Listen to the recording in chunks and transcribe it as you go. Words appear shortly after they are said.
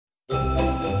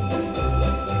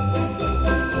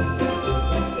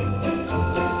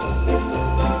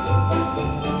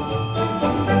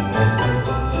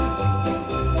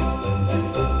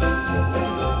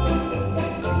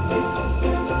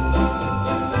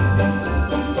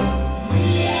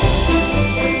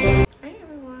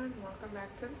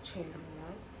back to the channel.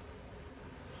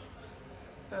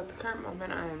 So at the current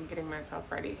moment I am getting myself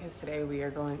ready because today we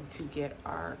are going to get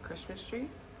our Christmas tree.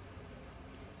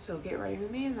 So get ready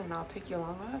with me and then I'll take you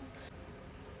along with us.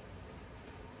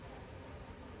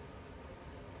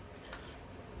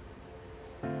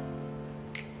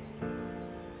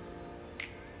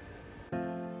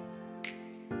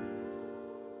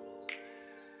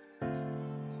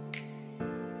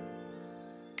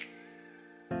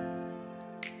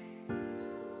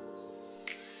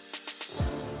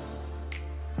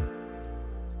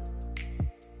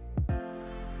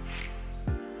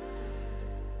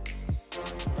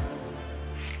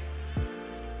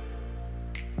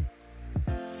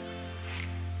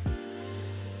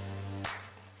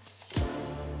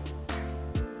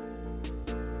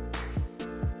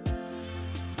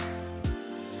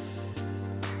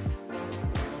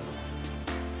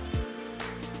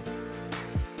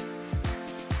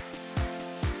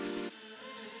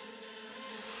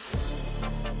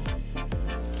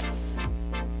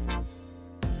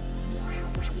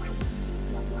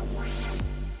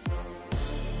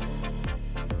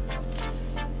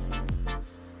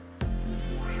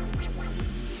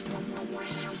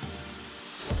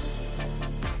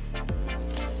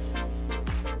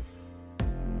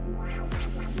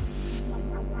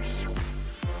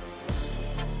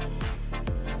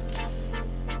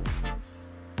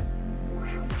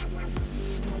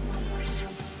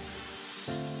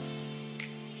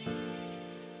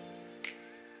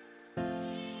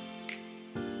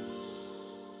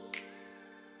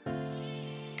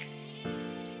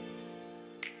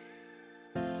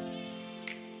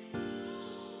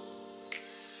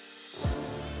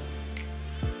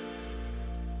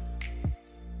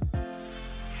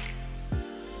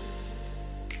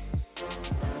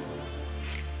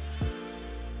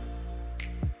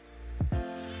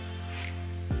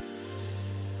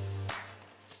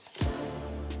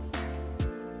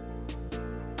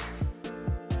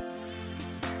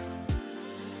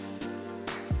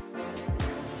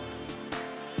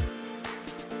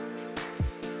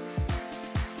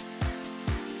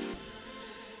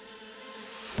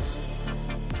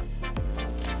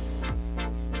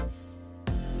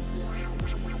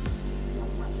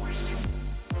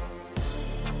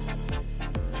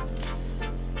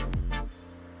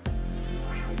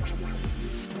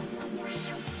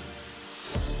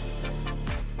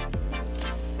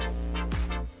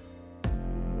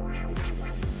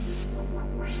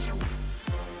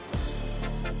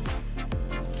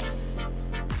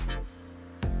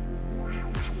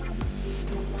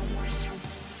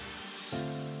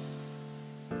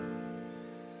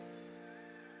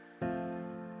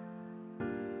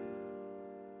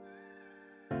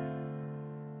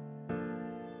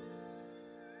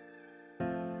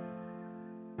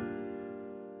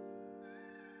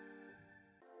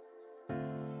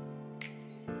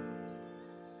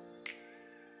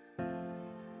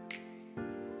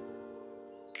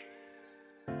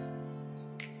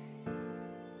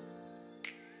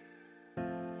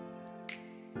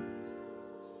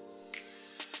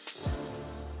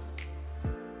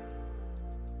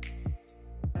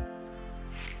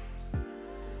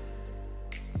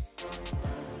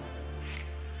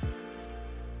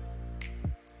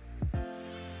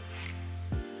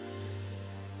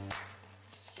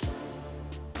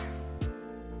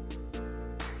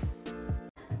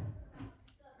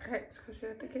 Alright, let's go see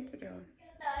what the kids are doing.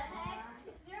 The heck?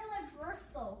 You're like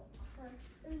Bristol.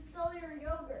 And stole your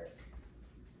yogurt.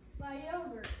 My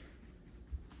yogurt.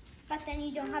 But then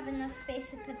you don't have enough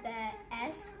space to put the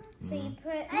S. So you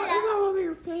put What is all over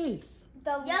your face?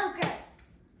 the Yogurt.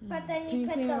 But then Can you you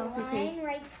put take it the off your line face?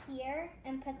 right here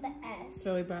and put the S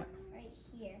Joey Butt. right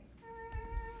here.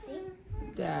 See?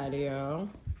 Daddy-o.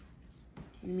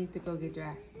 You need to go get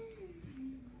dressed.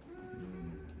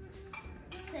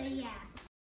 So yeah.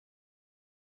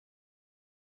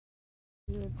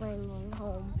 You're bringing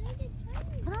home.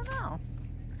 I don't know.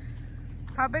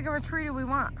 How big of a tree do we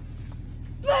want?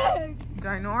 Big!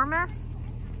 Ginormous?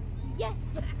 Yes,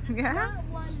 but Yeah? not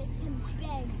one that can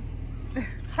bend.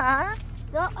 Huh?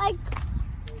 Not like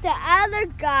the other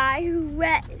guy who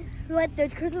let the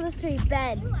Christmas tree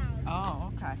bend.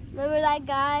 Oh, okay. Remember that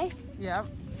guy? Yep.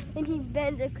 And he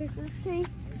bent the Christmas tree?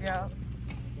 Yep.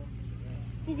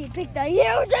 Because he picked the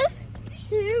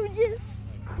hugest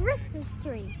Christmas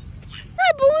tree.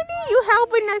 Hi, Booney. You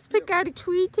helping us pick out a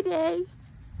tree today?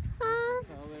 Huh?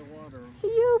 How they water 'em.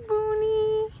 You,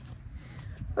 Booney.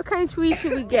 What kind of tree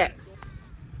should we get?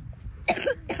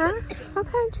 Huh? What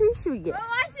kind of tree should we get? Oh,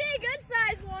 I see a good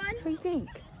size one. What do you think?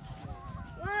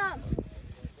 Mom,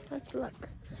 Let's look.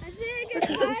 I see a Let's good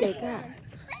see what size they got. one.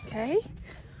 Okay. Oh,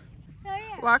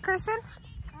 yeah. What, Kristen?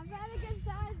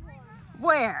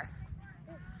 Where?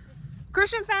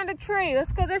 Christian found a tree.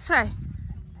 Let's go this way.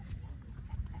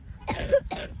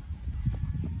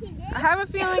 I have a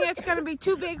feeling it's going to be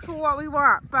too big for what we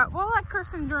want, but we'll let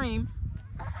Christian dream.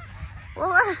 We'll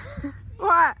let...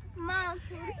 What? Mom.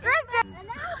 Christian! And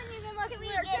that one even looks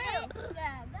weird too.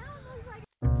 Yeah, that one looks like.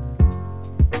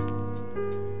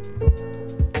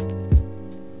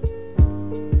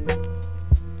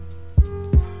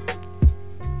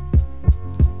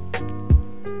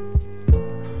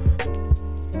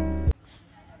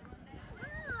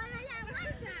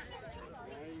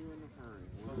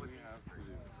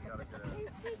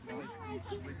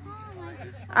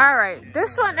 All right,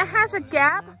 this one, it has a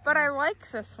gap, but I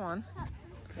like this one.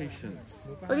 Patience.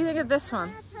 What do you think of this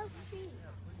one?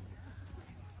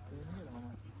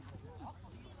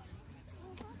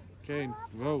 Okay,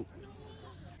 vote.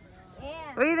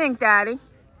 What do you think, Daddy?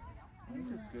 I think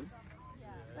it's good.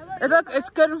 Look, it's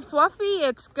good and fluffy.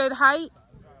 It's good height.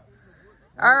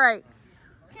 All right.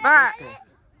 Bye. Get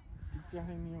your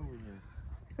hand over here.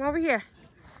 Come over here.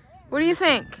 What do you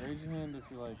think? Raise your hand if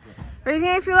you like it. Raise your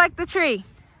hand if you like the tree.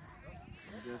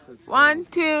 I guess it's 1,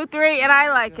 2, 3, and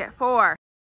I like it. 4.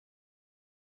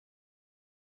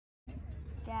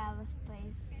 Dallas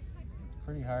place.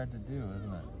 pretty hard to do,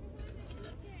 isn't it?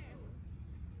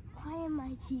 Why am I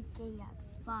seeking that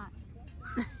spot?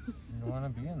 You want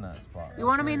to be in that spot. You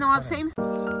want to be in the same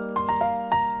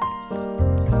spot?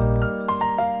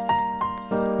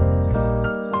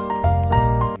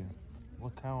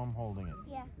 Look how I'm holding it.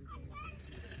 Yeah.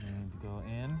 You need to go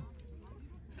in,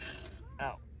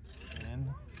 out,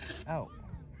 in, out.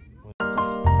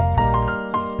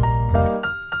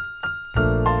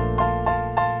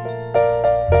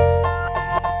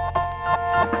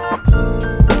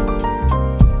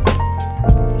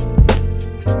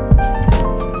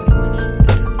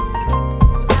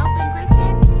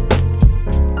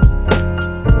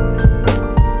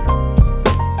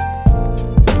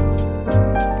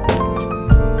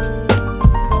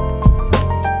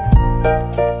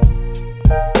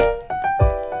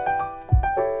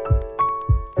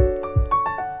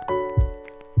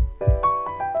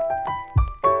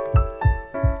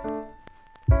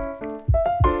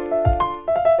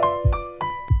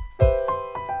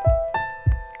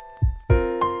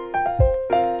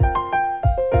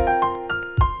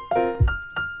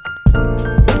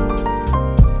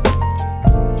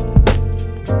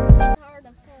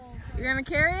 You're gonna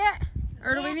carry it?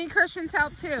 Or do we need Christian's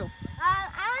help too?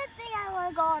 I think I want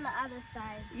to go on the other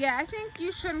side. Yeah, I think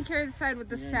you shouldn't carry the side with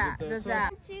the Yeah, get that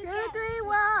zap. side. 2, 3,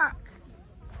 walk.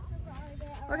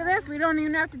 Look at this, we don't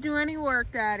even have to do any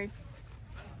work, Daddy.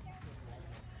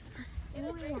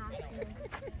 Here's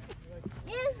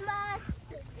my...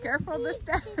 Careful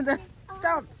the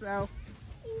stumps though.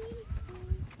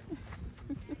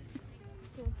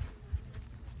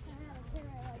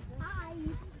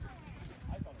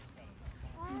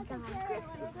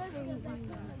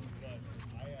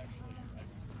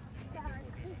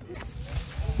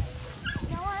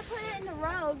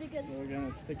 Because We're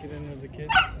gonna stick it in with the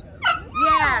kids.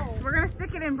 Yes, we're gonna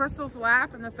stick it in Bristol's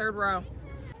lap in the 3rd row.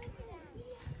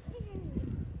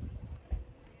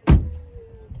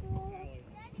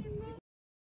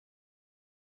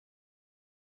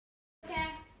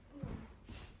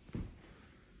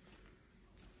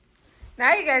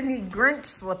 Now you guys need Grinch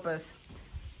slippers.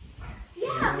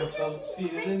 yeah, we just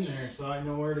feed it in there so I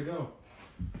know where to go.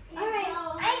 Alright,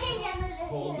 I think I'm gonna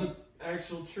Hold the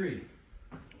actual tree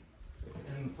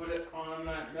and put it on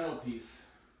that metal piece.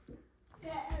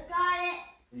 Got it.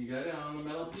 You got it on the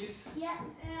metal piece? Yeah.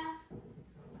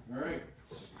 Yeah. All right,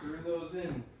 screw those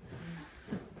in.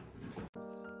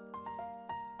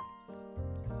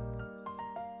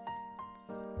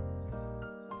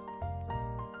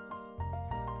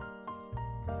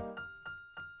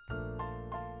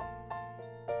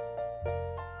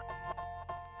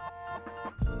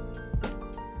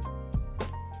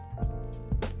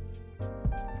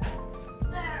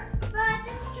 There. But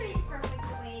this tree's perfect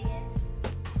the way it is.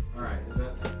 All right, is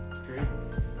that straight?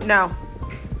 No,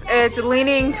 it's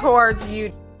leaning towards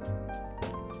you.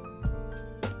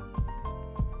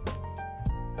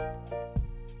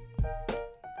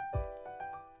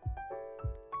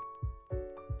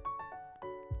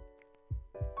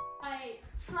 I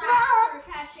tried for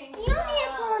catching. You need to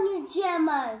put on your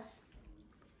pajamas.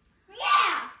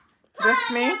 Yeah.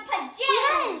 Just me?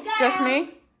 Pajamas. Just me?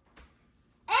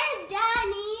 And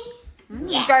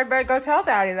Danny. You guys better go tell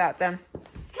Daddy that then.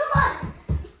 Come on.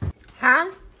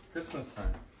 Huh? Christmas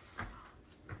time.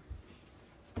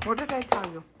 What did I tell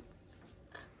you?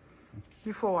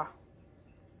 Before?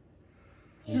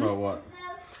 About what?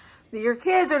 Your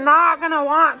kids are not going to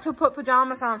want to put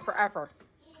pajamas on forever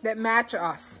that match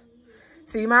us.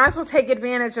 So you might as well take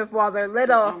advantage of while they're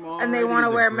little and they want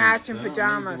to wear matching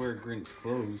pajamas. I don't need to wear Grinch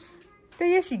clothes.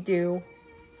 Yes, you do.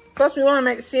 Plus, we want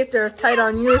to see if they're as tight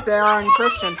on you as they are on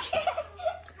Christian.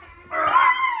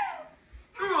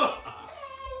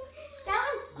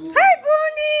 Hey,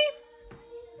 Booney!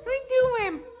 What are you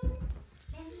doing?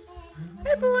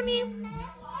 Hey, Booney.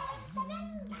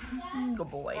 Good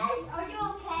boy. Are you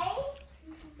okay?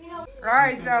 All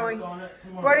right, Zoe.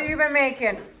 What have you been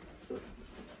making?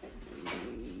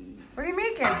 What are you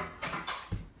making?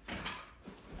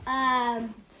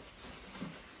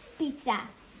 Pizza.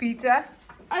 Pizza?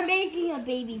 I'm making a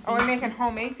baby pizza. Oh, we're making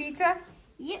homemade pizza?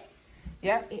 Yep.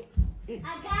 Yep. I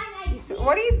got an So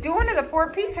what are you doing to the poor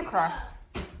pizza crust?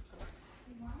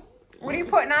 What are you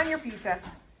putting on your pizza?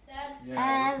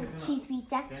 cheese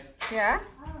pizza. Yeah?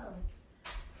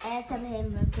 And some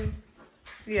hamburger.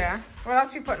 Yeah. What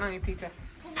else are you putting on your pizza?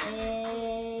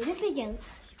 Nothing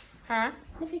else. Huh?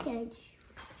 Nothing else.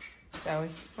 Zoe,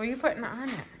 what are you putting on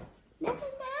it? Nothing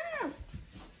else.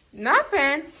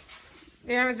 Nothing.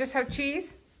 You gonna just have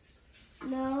cheese?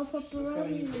 No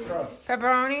pepperoni.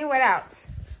 Pepperoni? What else?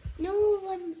 No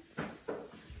one.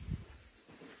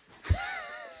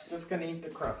 Just gonna eat the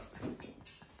crust.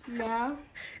 No.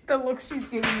 The look she's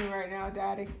giving you right now,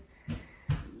 Daddy.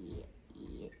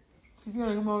 She's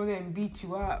gonna come over there and beat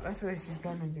you up. That's what she's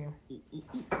gonna do.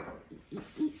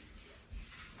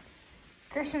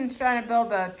 Christian's trying to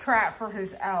build a trap for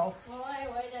his elf. We're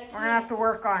gonna have to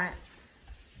work on it.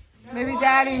 Maybe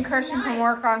Daddy and Christian can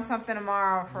work on something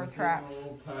tomorrow for a trap. I'm a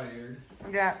little tired.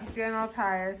 Yeah, he's getting all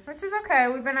tired, which is okay.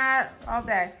 We've been at it all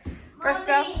day.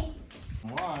 Krista,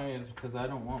 Why? Is because I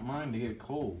don't want mine to get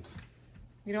cold.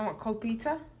 you don't want cold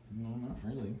pizza? No, not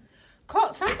really.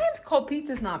 Sometimes cold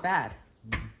pizza's not bad.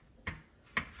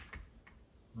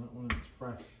 Not when it's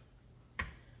fresh.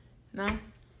 No?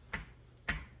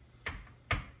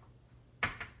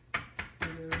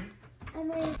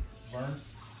 Burn.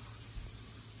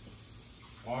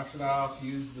 Wash it off,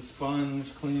 use the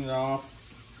sponge, clean it off,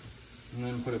 and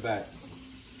then put it back.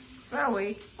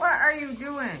 Zoe, what are you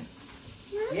doing?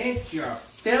 Get your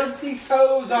filthy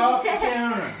toes off the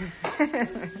counter.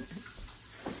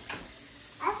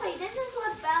 Actually, this is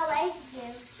what ballet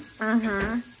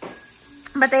do.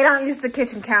 But they don't use the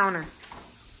kitchen counter.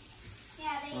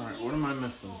 Yeah, they Alright, what am I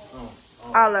missing? Oh.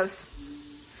 Olives.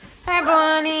 Hey,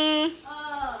 Bonnie.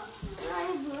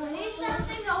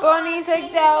 Bonnie's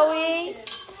like, Zoe,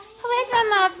 where's some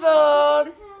my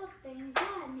food?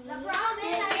 The problem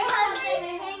is I need something to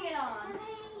hang it on.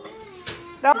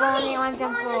 The Bonnie wants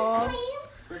some food.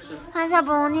 The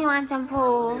Bonnie wants some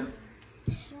food.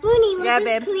 Booney, you want Yeah, this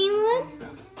babe. clean one?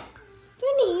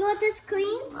 Booney, you want this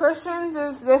clean? Christian's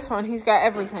is this one. He's got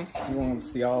everything. He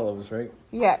wants the olives, right?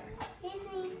 Yep. Here's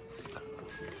me.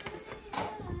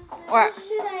 What?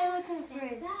 Should I look in the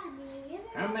fridge?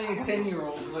 How many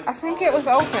 10-year-olds like I think it was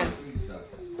open. pizza?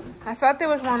 I thought there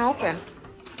was one open.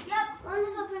 Yep, one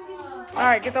is open. All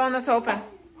right, get the one that's open.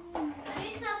 I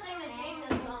need something to hang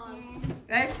this on.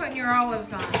 Daddy's putting your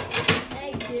olives on.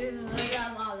 They do.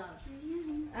 I love olives.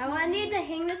 I need to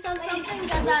hang this on something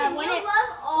because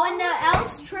when the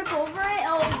elves trip over it,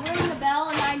 it'll ring the bell,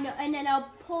 and then I'll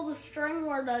pull the string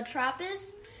where the trap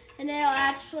is, and then it'll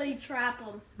actually trap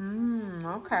them.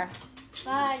 Okay.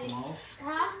 But, Small?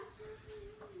 huh?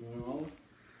 No.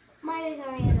 Mine is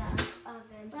already in the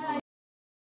oven. But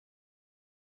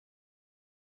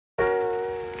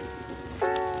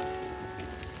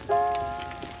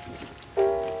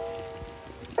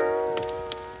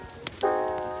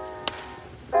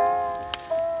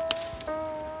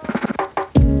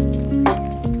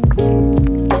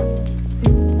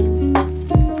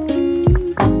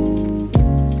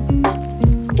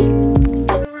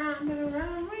Round and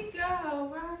around we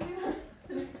go. Round and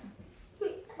around.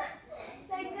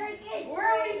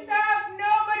 Where we stop,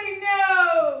 nobody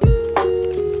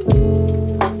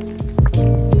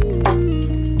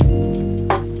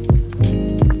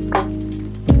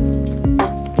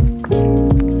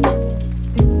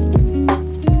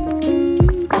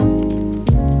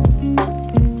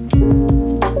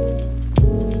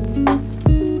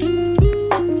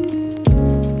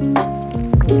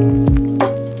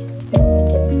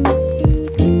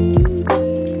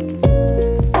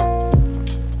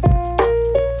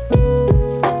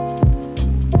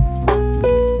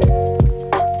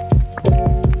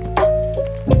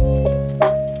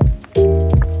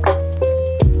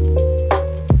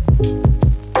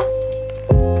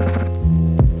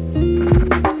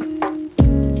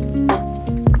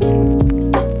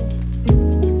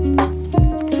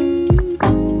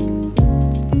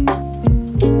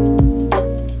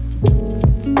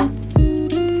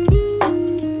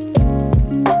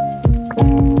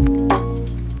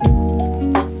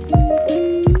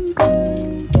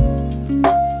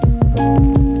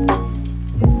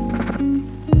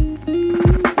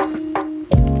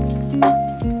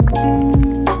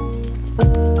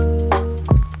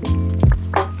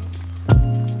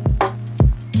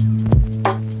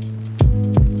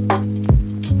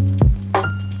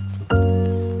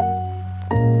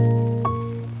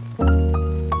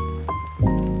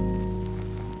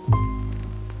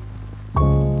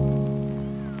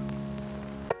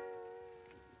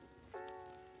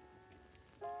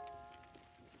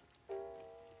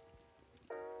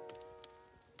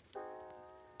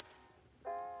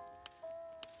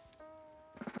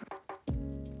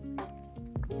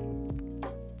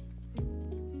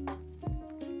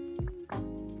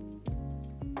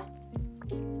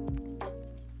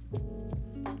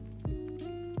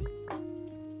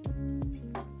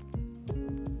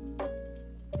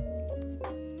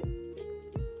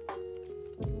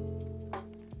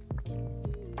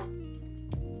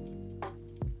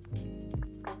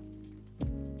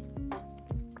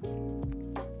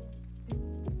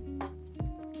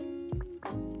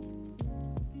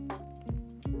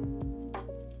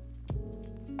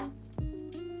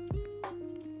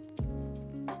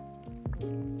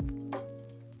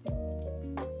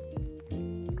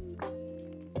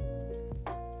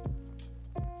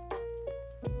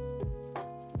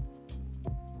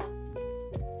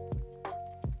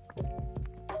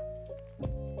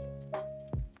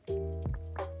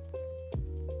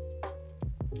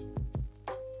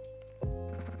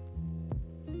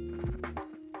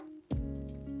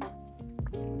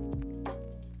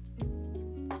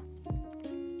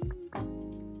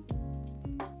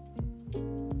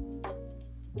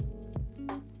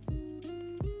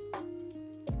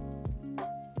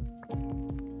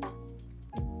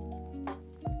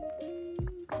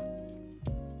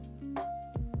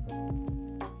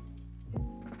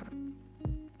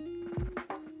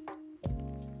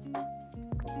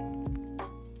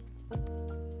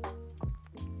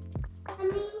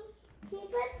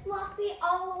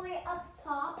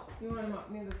You want them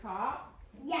up near the top?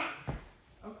 Yeah.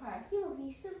 Okay. You will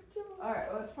be so cute. All right,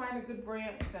 let's find a good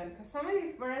branch then, because some of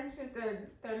these branches,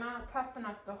 they're not tough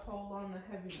enough to hold on the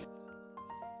heavy.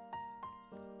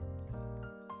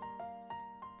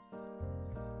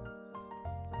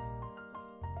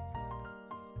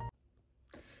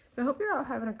 So I hope you're all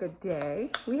having a good day.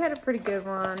 We had a pretty good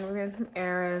one. We're getting some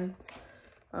errands.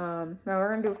 Now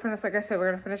we're gonna do finish, like I said,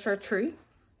 we're gonna finish our tree.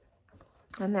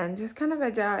 And then just kind of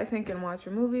veg out, I think, and watch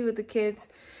a movie with the kids.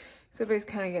 So everybody's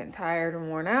kind of getting tired and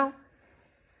worn out.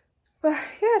 But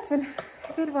yeah, it's been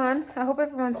a good one. I hope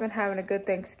everyone's been having a good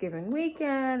Thanksgiving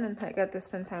weekend and I got to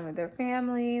spend time with their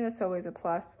family. That's always a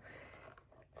plus.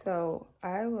 So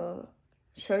I will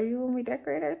show you when we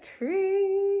decorate our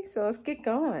tree. So let's get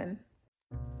going.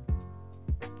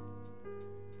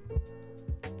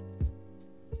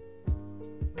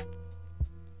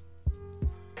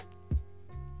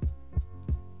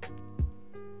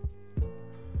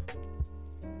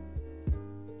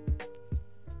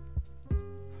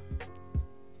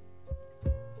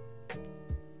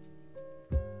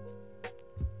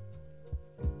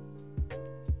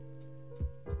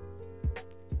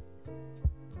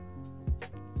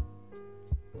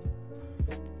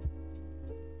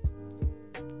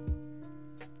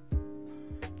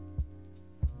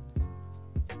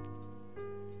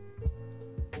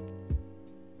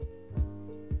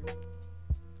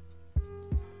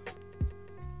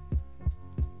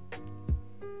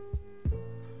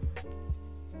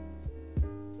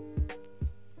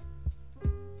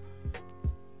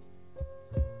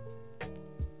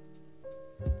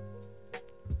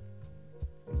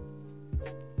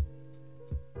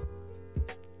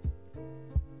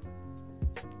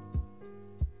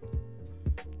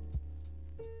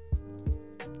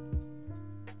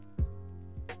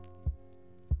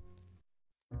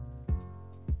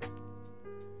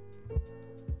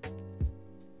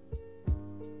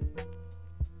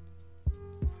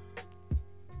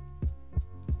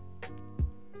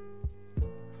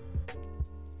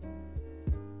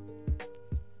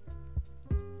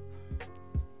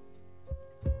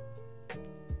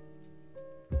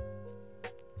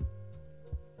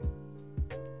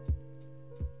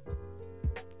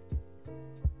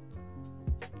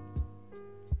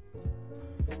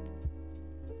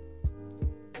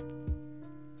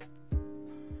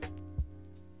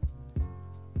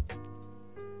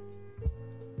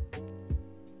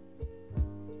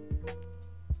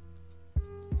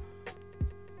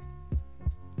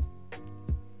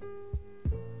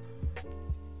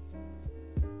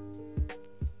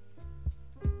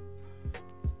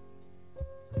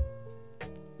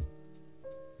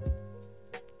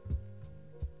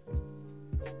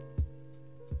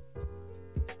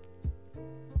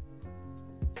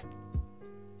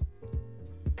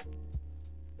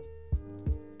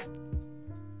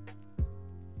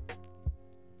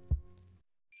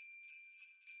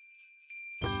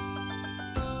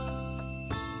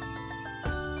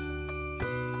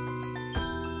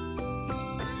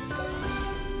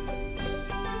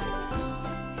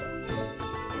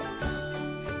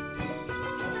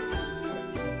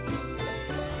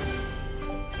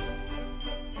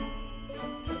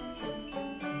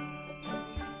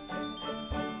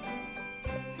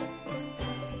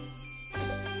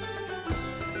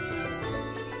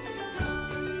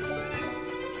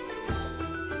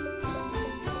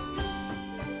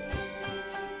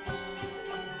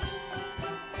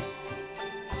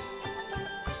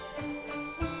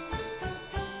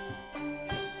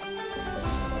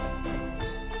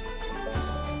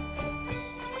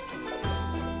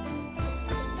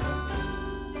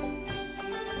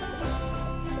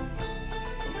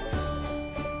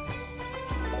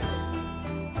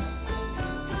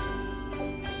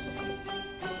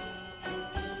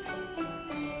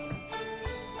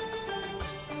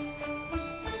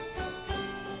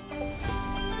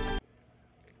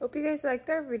 Hope you guys liked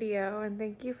our video and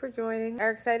thank you for joining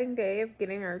our exciting day of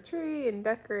getting our tree and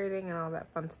decorating and all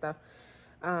that fun stuff.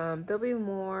 There'll be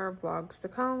more vlogs to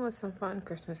come with some fun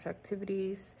Christmas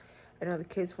activities. I know the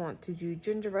kids want to do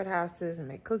gingerbread houses and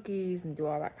make cookies and do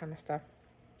all that kind of stuff.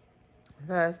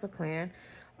 So that's the plan.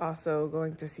 Also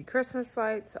going to see Christmas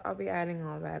lights. I'll be adding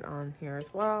all that on here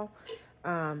as well.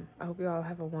 I hope you all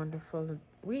have a wonderful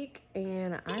week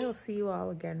and I will see you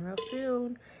all again real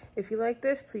soon. If you like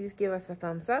this, please give us a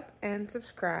thumbs up and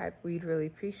subscribe. We'd really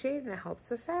appreciate it and it helps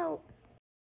us out.